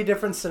completely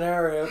different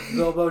scenario if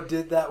Bilbo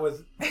did that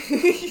with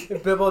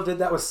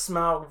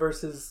Smaug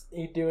versus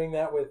he doing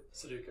that with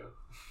Sudoku.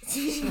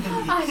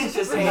 It's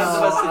just Right. hands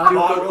us a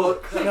Sudoku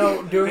book.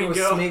 no doing it with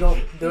Bingo.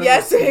 Smeagol. Doing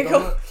Yes, it with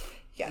Smeagol.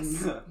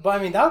 Yes. But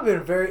I mean, that would have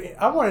been very.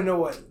 I want to know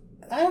what.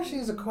 That actually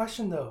is a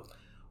question though.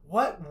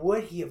 What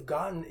would he have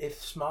gotten if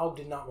Smaug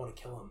did not want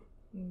to kill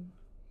him?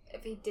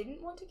 If he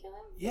didn't want to kill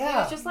him, Yeah. he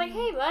was just like,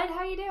 "Hey, bud,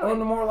 how you doing?" Or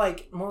more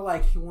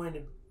like he wanted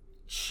to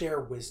share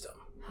wisdom.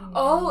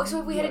 Oh, so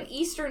if we had an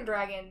Eastern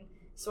dragon,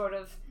 sort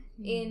of,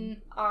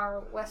 in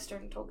our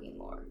Western Tolkien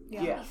lore,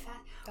 Yeah. Yeah.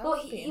 That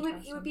Well, would be he would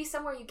interesting. be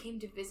somewhere you came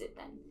to visit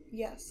then.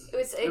 Yes. It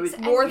was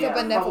More and, the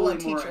benevolent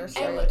probably more teacher.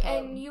 angelic.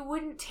 and you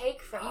wouldn't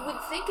take from, you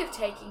wouldn't think of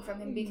taking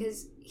from him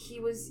because he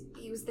was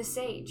the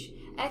sage.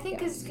 And I think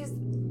because if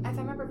I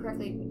remember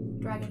correctly,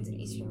 dragons in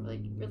Eastern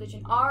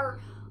religion are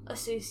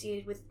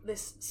associated with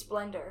this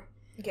splendor,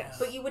 Yes.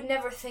 but you would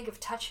never think of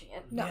touching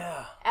it. No.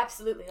 Yeah.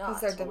 Absolutely not.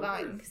 Because they're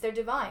divine. Because they're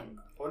divine.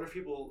 I wonder if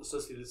people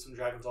associated some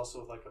dragons also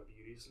with like a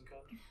beauty of some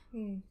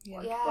kind.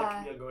 Yeah. Yeah.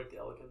 Like going to the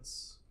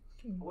elegance.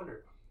 I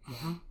wonder.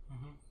 Mm-hmm.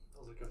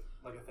 That was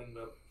like a thing,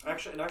 but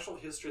actually, in actual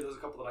history, there's a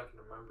couple that I can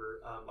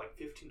remember. Like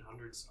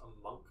 1500s, a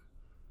monk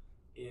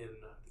in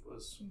I think it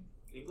was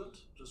England,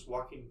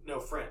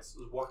 France,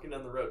 was walking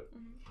down the road,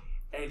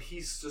 and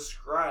he's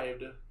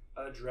described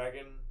a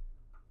dragon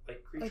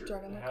like creature.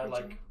 dragon-like It had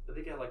creature. like I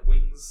think it had like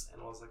wings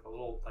and it was like a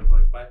little like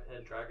biped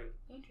dragon,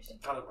 Interesting.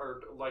 kind of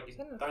or like Is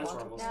that a dinosaur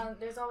quadruped? almost. Now,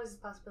 there's always a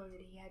possibility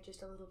that he had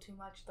just a little too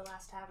much the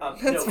last tavern.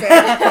 That's No.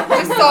 fair.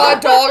 Just saw a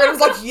dog and was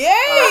like,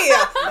 "Yay!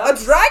 A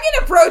dragon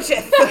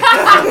approacheth!"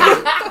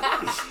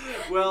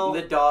 Well,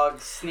 The dog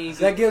sneezes.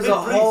 That gives a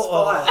brings whole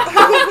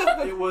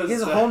thought. It was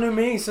gives a whole new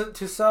meaning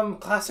to some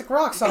classic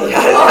rock songs.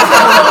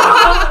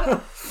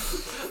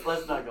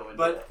 Let's not go into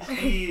But that.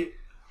 he,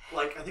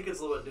 like, I think it's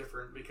a little bit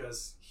different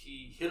because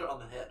he hit it on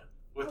the head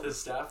with his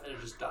staff and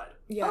it just died.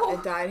 Yeah,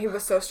 it died. He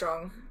was so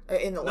strong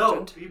in the No,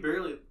 legend. he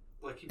barely,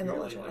 like, In the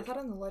legend, I thought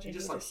in the legend he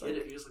just, he like, just hit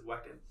it. He just, like,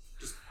 whacked it.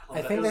 Just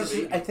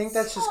I think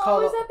that's just Oh,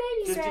 called. is that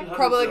baby dragon?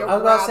 Probably like a I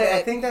was about to say. I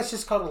rabbit. think that's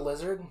just called a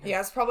lizard. Yeah,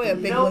 it's probably a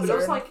big No, lizard. it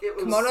was like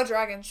Kimono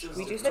dragons.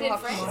 We do still in have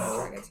France? Kimono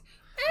dragons.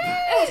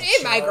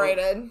 It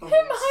migrated. It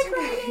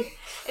migrated.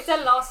 It's a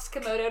lost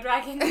Komodo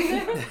dragon.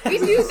 We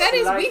do. That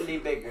is slightly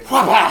bigger.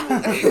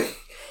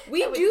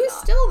 We That was do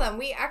not. still them.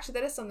 We actually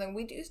that is something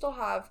we do still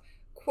have.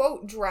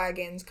 Quote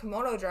dragons,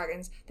 Kimono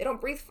dragons. They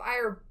don't breathe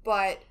fire,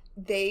 but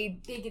they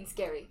Big and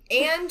scary.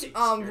 and Big,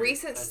 scary.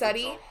 recent That's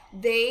study all.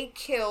 they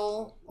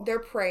kill their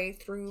prey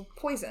through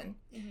poison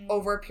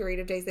over a period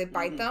of days. They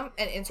bite them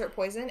and insert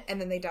poison, and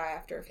then they die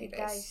after a few It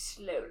dies days.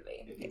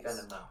 slowly. If you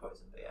venom, not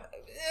poison, but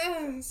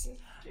yeah.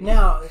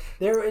 Now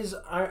there is.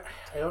 I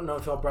don't know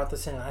if y'all brought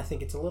this in. I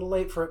think it's a little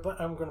late for it, but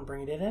I'm going to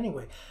bring it in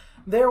anyway.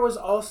 There was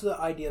also the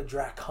idea of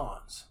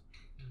dracons,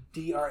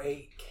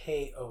 Drakon,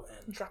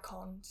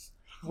 Dracons.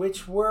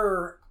 which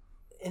were,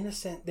 in a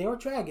sense, they were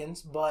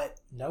dragons, but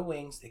no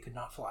wings. They could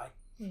not fly.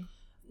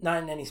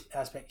 Not in any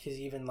aspect, because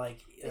even like...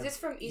 Is this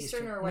from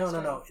Eastern or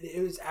Western? No.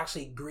 It was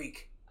actually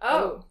Greek.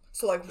 Oh.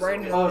 So like right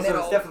in the Oh, so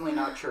middle. it's definitely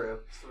not true.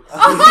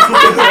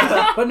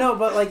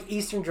 But like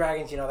Eastern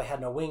dragons, they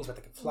had no wings, but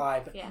they could fly.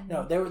 But Yeah.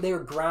 no, they were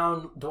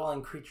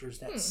ground-dwelling creatures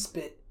that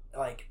spit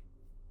like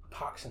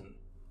toxin,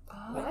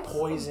 like What?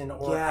 poison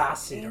or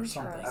acid or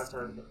something. Interesting.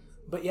 I've heard of it.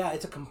 But yeah,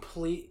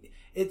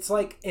 it's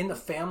like in the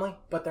family,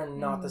 but they're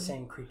not the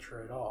same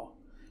creature at all.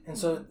 And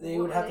so they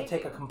What would have would to they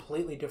take a do?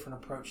 completely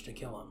different approach to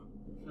kill him.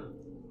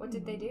 What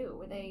did they do?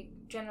 Were they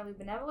generally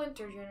benevolent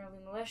or generally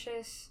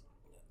malicious?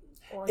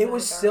 Or It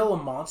was neither. still a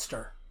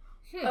monster.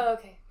 Oh,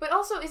 okay. But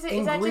also, is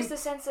In that Greek- just the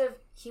sense of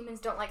humans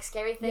don't like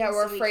scary things? Yeah,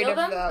 we're so we afraid kill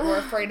of them? we're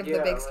afraid of the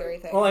Yeah, big right. scary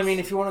things. Well, I mean,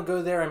 if you want to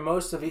go there, in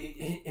most of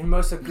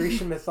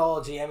Grecian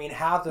mythology, I mean,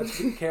 half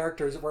the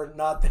characters were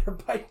not there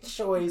by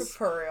choice.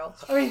 for real.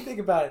 I mean, think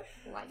about it.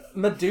 Life.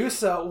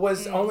 Medusa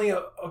was only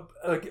a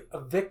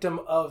victim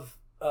of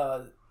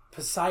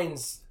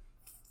Poseidon's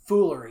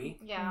foolery.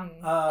 Yeah.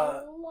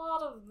 Uh, A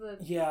lot of the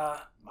yeah,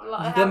 a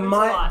lot, it the happens a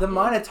lot. the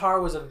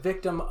Minotaur was a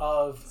victim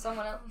of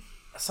Someone else.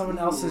 someone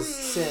else's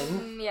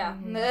sin. Yeah.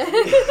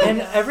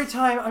 And every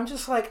time I'm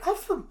just like, I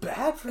feel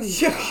bad for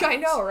these guys. I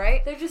know,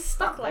 right? They're just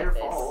stuck Not like their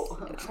this.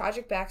 fault. The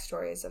tragic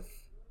backstories of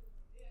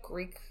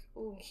Greek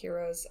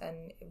heroes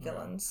and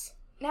villains.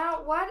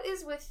 Now, what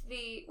is with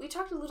the... We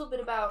talked a little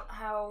bit about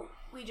how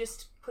we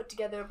just put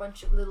together a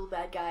bunch of little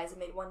bad guys and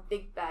made one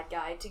big bad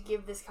guy to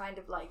give this kind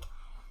of, like,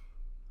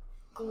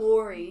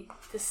 glory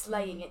to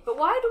slaying it. But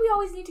why do we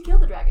always need to kill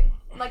the dragon?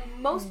 Like,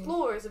 most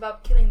lore is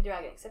about killing the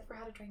dragon, except for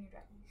How to Train Your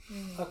Dragon.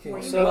 Okay, Were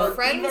you so made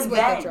friends even with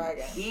then, the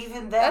dragon?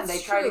 Even then, That's they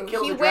try true. to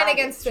kill He the went dragon.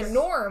 against the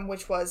norm,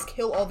 which was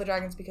kill all the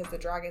dragons because the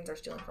dragons are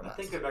stealing from I us.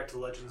 think they're back to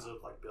legends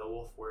of like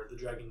Beowulf, where the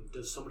dragon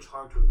does so much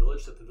harm to a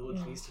village that the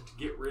village needs to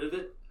get rid of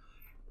it,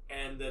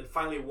 and then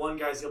finally one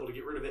guy's able to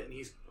get rid of it, and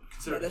he's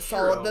considered a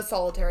hero. the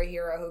solitary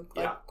hero who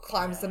Yeah.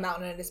 climbs the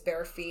mountain in his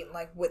bare feet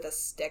and with a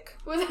stick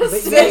With a But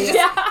stick,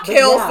 yeah. yeah.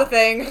 kills yeah. the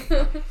thing.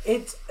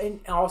 It's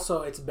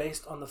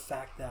based on the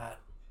fact that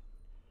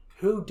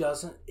who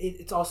doesn't?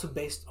 It's also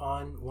based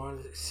on one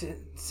of the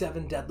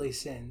 7 deadly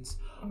sins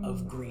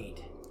of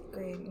greed.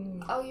 Great.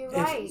 Oh, you're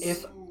right.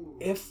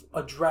 If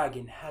a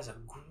dragon has a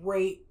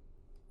great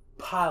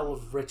pile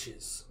of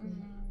riches,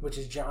 which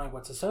is generally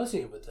what's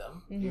associated with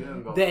them,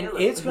 then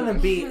it's gonna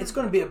be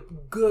a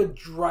good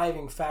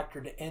driving factor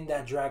to end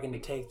that dragon to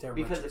take their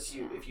because riches.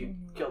 if you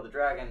kill the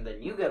dragon,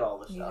 then you get all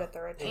the You stuff. get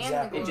the riches.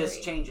 Exactly. It just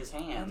glory. changes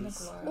And the hands.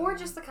 glory. Or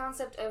just the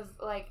concept of,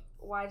 like,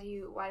 why does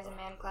a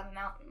man climb a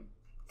mountain?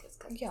 Because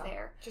Yeah. it's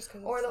there. Just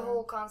because Or the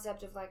whole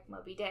concept of, like,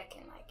 Moby Dick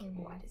and, like,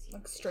 why does he...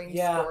 strange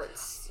Yeah.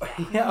 sports.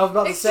 Yeah, I was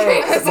about to say,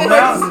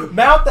 Extreme.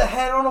 mount the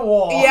head on a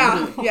wall.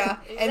 Yeah, yeah.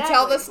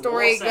 Until the Exactly.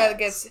 story Wall sex.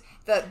 gets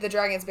the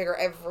dragon's bigger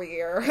every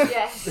year.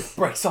 Yes.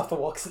 Breaks off the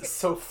wall because it's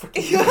so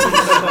freaking.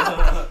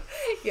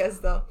 Yes,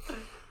 though.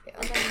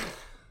 And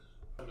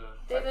then,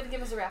 David,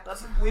 give us a wrap-up.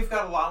 We've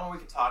got a lot more we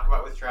could talk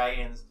about with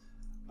dragons,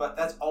 but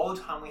that's all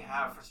the time we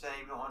have for today.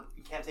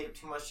 We can't take up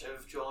too much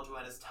of Joel and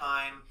Joanna's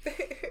time.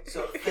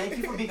 So thank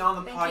you for being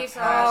on the Thank you podcast. so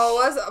much.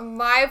 Oh, it was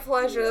my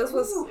pleasure. This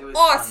was It was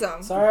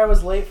awesome. Sorry I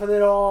was late for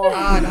it all.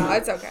 No,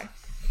 it's okay.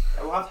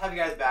 We'll have to have you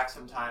guys back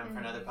sometime for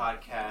another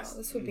podcast.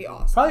 This would be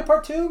awesome. Probably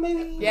part 2,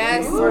 maybe?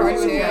 Yes, Ooh, part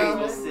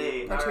we'll 2.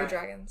 see. Part 2 Alright.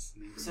 dragons.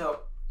 So,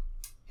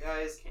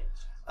 guys,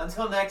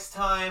 until next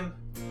time.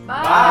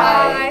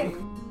 Bye.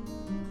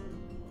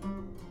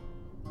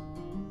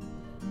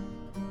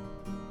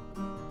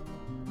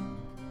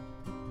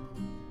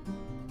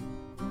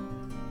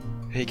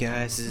 Hey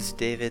guys, this is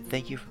David.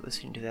 Thank you for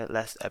listening to that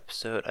last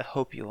episode. I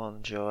hope you all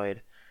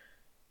enjoyed.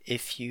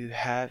 If you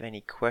have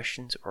any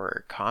questions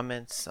or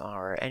comments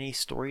or any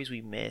stories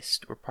we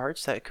missed or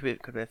parts that could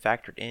have been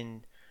factored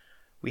in,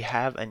 we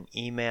have an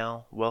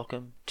email,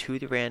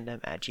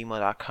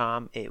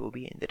 welcome2therandom@gmail.com. It will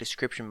be in the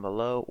description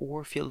below,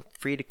 or feel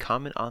free to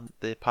comment on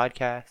the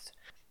podcast.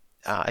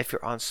 If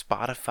you're on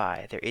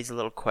Spotify, there is a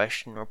little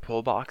question or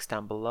poll box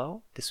down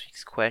below. This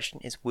week's question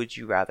is, would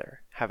you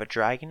rather have a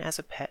dragon as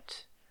a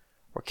pet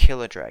or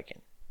kill a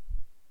dragon?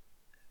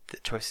 The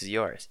choice is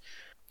yours.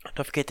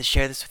 Don't forget to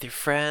share this with your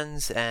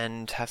friends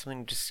and have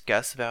something to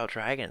discuss about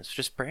dragons.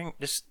 Just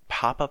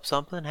pop up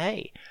something.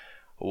 Hey,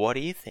 what do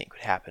you think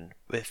would happen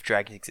if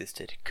dragons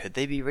existed? Could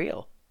they be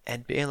real?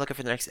 And be looking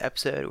for the next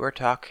episode. We're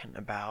talking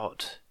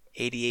about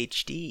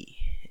ADHD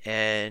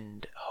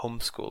and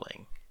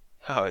homeschooling.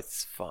 Oh,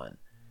 it's fun.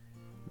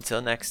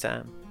 Until next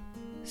time,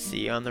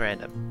 see you on the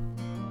random.